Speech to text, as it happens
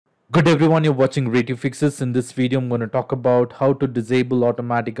Good everyone, you're watching Radio Fixes. In this video, I'm going to talk about how to disable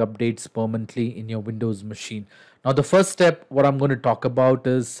automatic updates permanently in your Windows machine. Now, the first step, what I'm going to talk about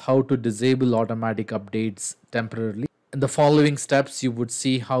is how to disable automatic updates temporarily. In the following steps, you would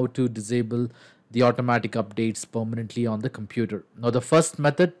see how to disable the automatic updates permanently on the computer. Now, the first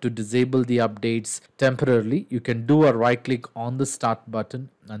method to disable the updates temporarily, you can do a right click on the start button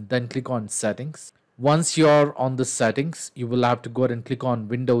and then click on settings. Once you're on the settings, you will have to go ahead and click on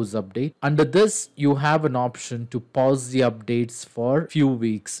Windows Update. Under this, you have an option to pause the updates for few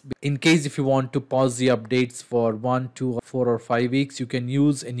weeks. In case if you want to pause the updates for 1, 2, 4 or 5 weeks, you can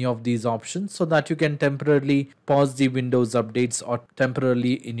use any of these options so that you can temporarily pause the Windows updates or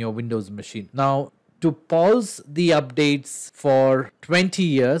temporarily in your Windows machine. Now, to pause the updates for 20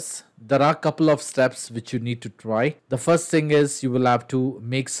 years, there are a couple of steps which you need to try. The first thing is you will have to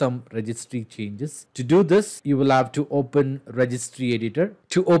make some registry changes. To do this, you will have to open Registry Editor.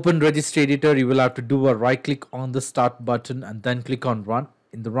 To open Registry Editor, you will have to do a right click on the start button and then click on Run.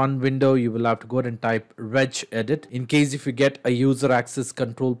 In the Run window, you will have to go ahead and type regedit. In case if you get a user access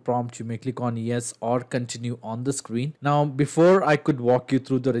control prompt, you may click on yes or continue on the screen. Now, before I could walk you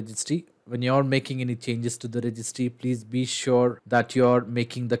through the registry, when you're making any changes to the registry, please be sure that you're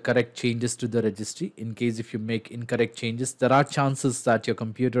making the correct changes to the registry. In case if you make incorrect changes, there are chances that your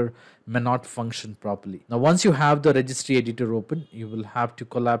computer may not function properly. Now, once you have the registry editor open, you will have to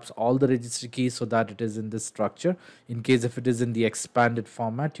collapse all the registry keys so that it is in this structure. In case if it is in the expanded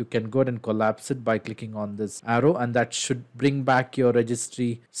format, you can go ahead and collapse it by clicking on this arrow, and that should bring back your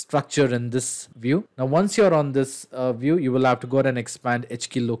registry structure in this view. Now, once you're on this view, you will have to go ahead and expand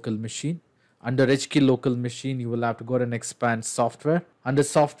HK local machine. Under HK local machine, you will have to go ahead and expand software. Under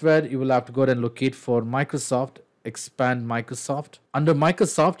software, you will have to go ahead and locate for Microsoft, expand Microsoft. Under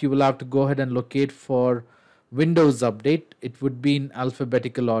Microsoft, you will have to go ahead and locate for Windows Update. It would be in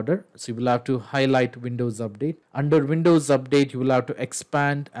alphabetical order. So you will have to highlight Windows Update. Under Windows Update, you will have to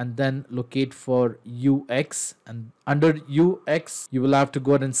expand and then locate for UX. And under UX, you will have to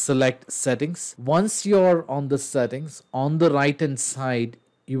go ahead and select settings. Once you're on the settings, on the right hand side,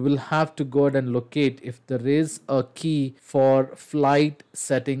 you will have to go ahead and locate if there is a key for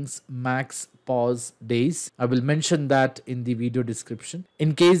FlightSettingsMaxPauseDays. I will mention that in the video description.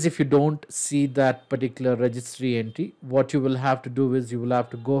 In case if you don't see that particular registry entry, what you will have to do is you will have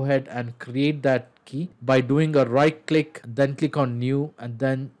to go ahead and create that key by doing a right click, then click on new and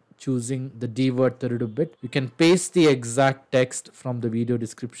then choosing the D word 32 bit. You can paste the exact text from the video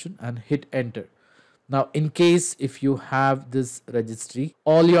description and hit enter. Now, in case if you have this registry,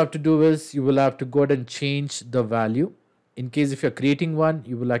 all you have to do is you will have to go ahead and change the value. In case if you're creating one,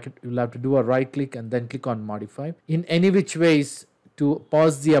 you will have to do a right click and then click on modify. In any which ways, to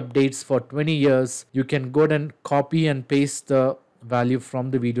pause the updates for 20 years, you can go ahead and copy and paste the value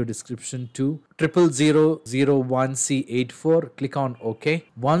from the video description to 00001C84. Click on OK.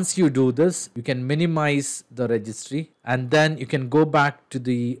 Once you do this, you can minimize the registry and then you can go back to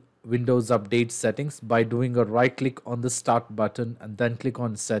the Windows Update settings by doing a right click on the start button and then click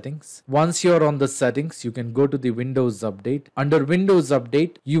on settings. Once you're on the settings, you can go to the Windows Update. Under Windows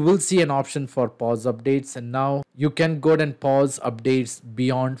Update, you will see an option for pause updates, and now you can go ahead and pause updates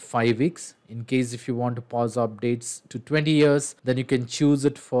beyond 5 weeks. In case if you want to pause updates to 20 years, then you can choose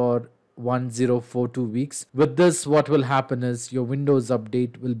it for 1042 weeks. With this, what will happen is your Windows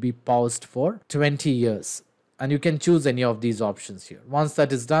Update will be paused for 20 years. And you can choose any of these options here. Once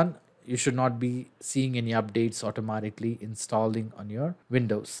that is done, you should not be seeing any updates automatically installing on your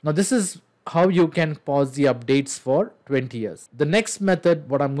Windows. Now, this is how you can pause the updates for 20 years. The next method,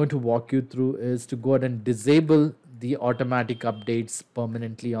 what I'm going to walk you through, is to go ahead and disable the automatic updates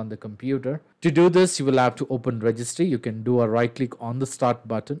permanently on the computer. To do this, you will have to open Registry. You can do a right click on the start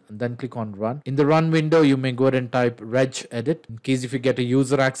button and then click on Run. In the Run window, you may go ahead and type regedit. In case if you get a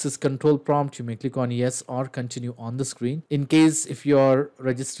user access control prompt, you may click on yes or continue on the screen. In case if your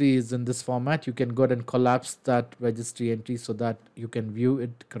registry is in this format, you can go ahead and collapse that registry entry so that you can view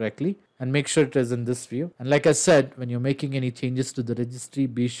it correctly. And make sure it is in this view. And like I said, when you're making any changes to the registry,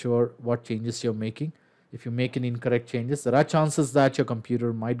 be sure what changes you're making. If you make any incorrect changes, there are chances that your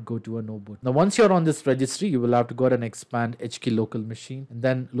computer might go to a no boot. Now, once you're on this registry, you will have to go ahead and expand HK local machine and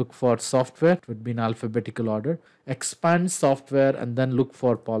then look for software. It would be in alphabetical order. Expand software and then look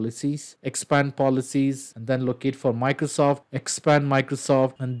for policies. Expand policies and then locate for Microsoft. Expand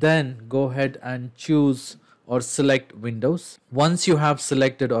Microsoft and then go ahead and choose or select Windows. Once you have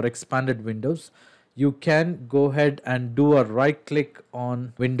selected or expanded Windows, you can go ahead and do a right click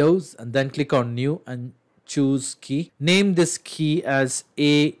on Windows and then click on new and choose key. Name this key as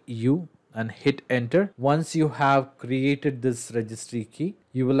AU and hit enter. Once you have created this registry key,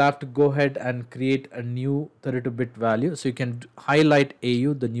 you will have to go ahead and create a new 32-bit value. So you can highlight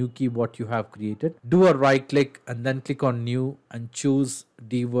AU, the new key what you have created, do a right click and then click on new and choose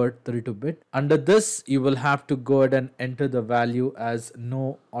dword 32-bit. Under this, you will have to go ahead and enter the value as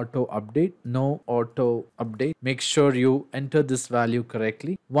no auto update. Make sure you enter this value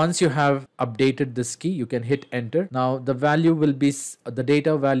correctly. Once you have updated this key, you can hit enter. Now the value will be, the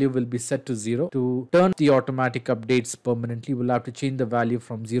data value will be set to 0. To turn the automatic updates permanently, we'll have to change the value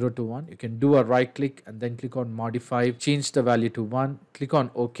from 0 to 1. You can do a right click and then click on modify, change the value to 1, click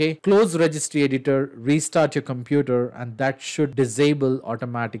on OK, close registry editor, restart your computer, and that should disable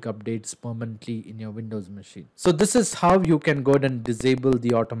automatic updates permanently in your Windows machine. So this is how you can go ahead and disable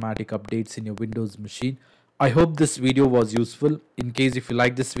the automatic updates in your Windows machine. I hope this video was useful. In case if you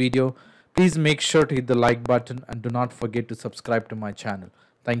like this video, please make sure to hit the like button and do not forget to subscribe to my channel.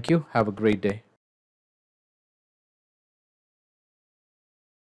 Thank you. Have a great day.